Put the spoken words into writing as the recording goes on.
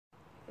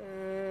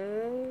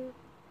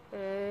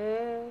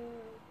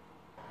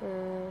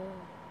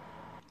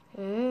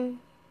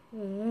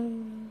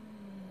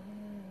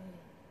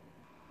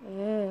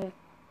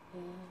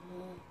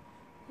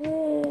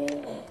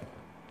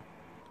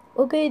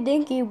Okay,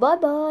 thank you.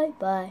 Bye-bye.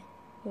 Bye.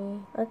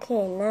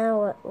 Okay,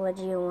 now what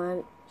do you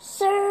want?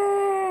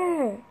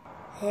 Sir!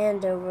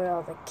 Hand over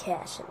all the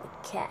cash in the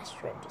cash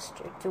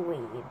register,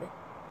 dweeb.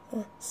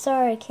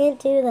 Sorry, I can't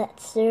do that,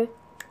 sir.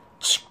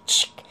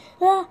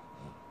 Ah,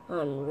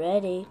 I'm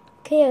ready.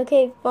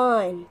 Okay,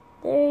 fine.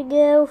 There you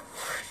go.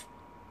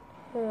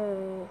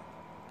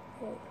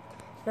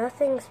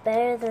 Nothing's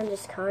better than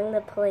just calling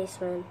the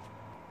policeman.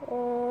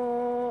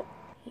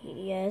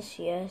 Yes.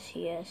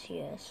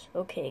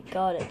 Okay,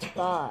 got it.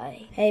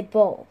 Bye. Hey,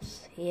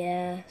 boss.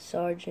 Yeah,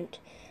 Sergeant.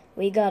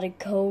 We got a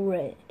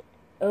co-red.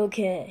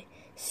 Okay.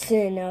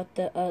 Send out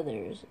the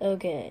others.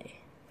 Okay.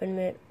 Wait a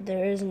minute.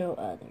 There is no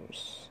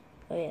others.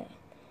 Oh, yeah.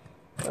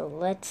 So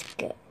let's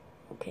go.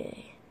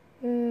 Okay.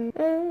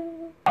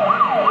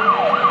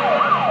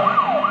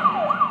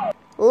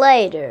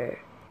 Later.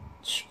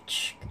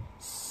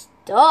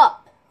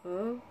 Stop!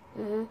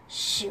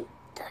 Shoot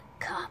the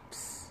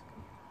cops.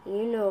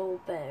 You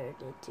know better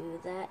to do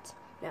that.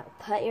 Now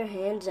put your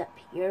hands up.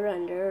 You're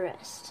under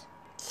arrest.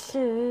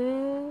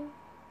 Oh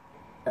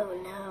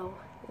no.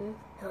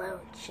 Hello,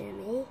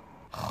 Jimmy.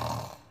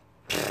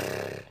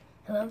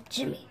 Hello,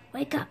 Jimmy.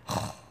 Wake up.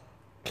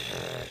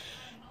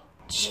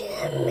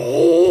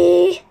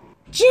 Jimmy!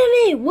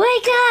 Jimmy,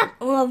 wake up!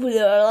 Huh?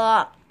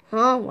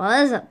 What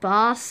is it,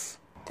 boss?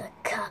 The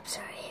cops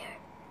are here.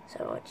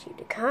 So I want you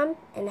to come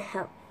and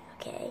help me,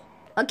 okay?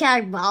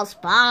 Okay, boss.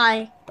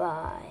 Bye.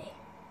 Bye.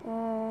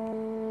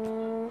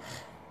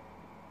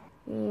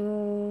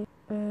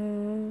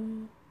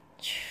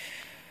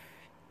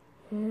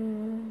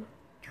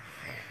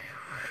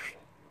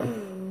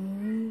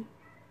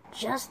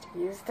 Just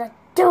use the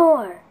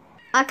door.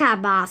 Okay,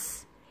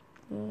 boss.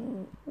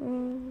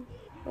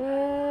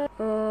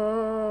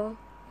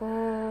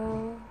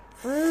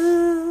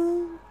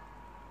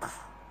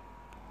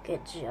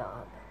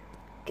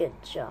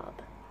 Good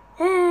job.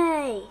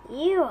 Hey,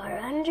 you are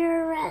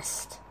under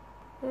arrest.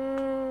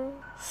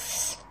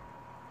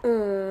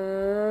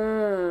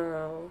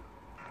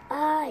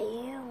 Ah,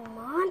 you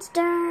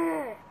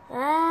monster.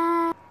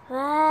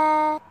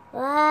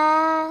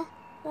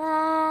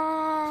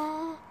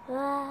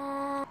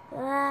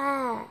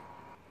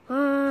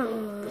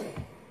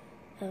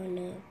 Oh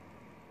no.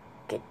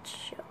 Good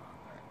job.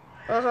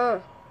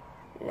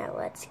 Now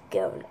let's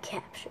go and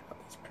capture all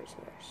these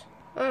prisoners.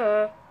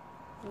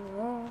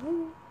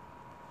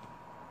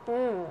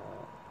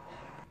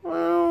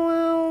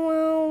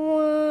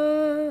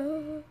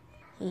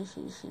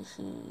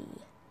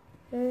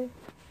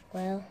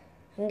 Well,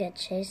 I'm gonna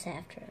chase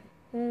after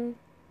him.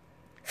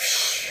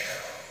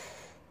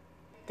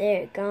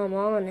 There, got them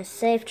all in a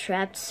safe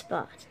trapped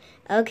spot.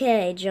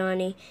 Okay,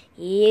 Johnny,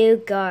 you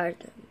guard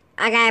them.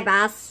 Okay,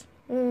 boss.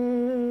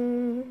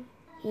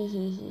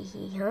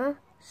 Huh?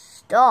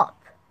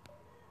 Stop.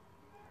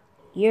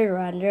 You're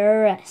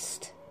under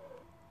arrest.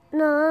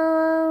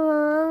 No.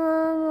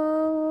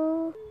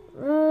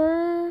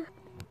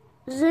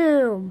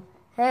 Zoom.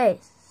 Hey,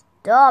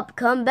 stop.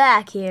 Come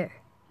back here.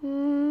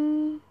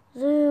 Zoom.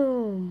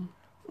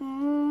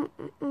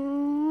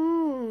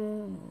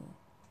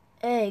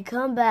 Hey,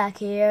 come back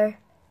here.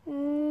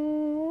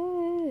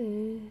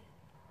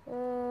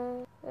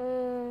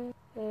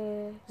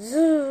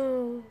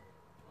 Zoom.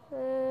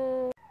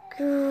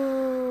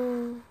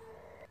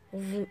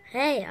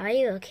 Hey, are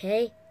you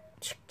okay?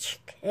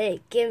 Hey,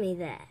 give me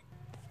that.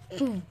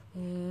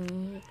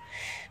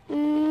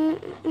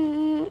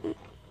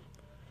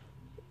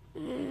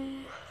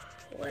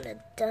 What a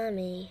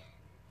dummy.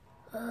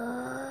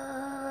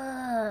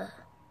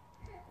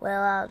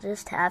 Well, I'll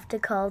just have to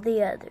call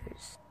the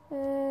others.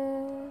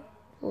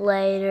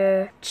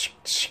 Later.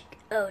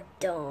 Oh,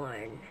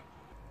 darn.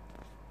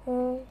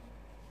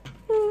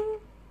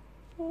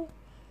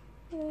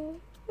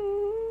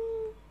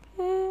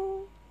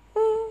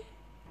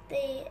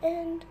 The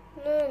end.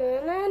 Na,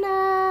 na, na,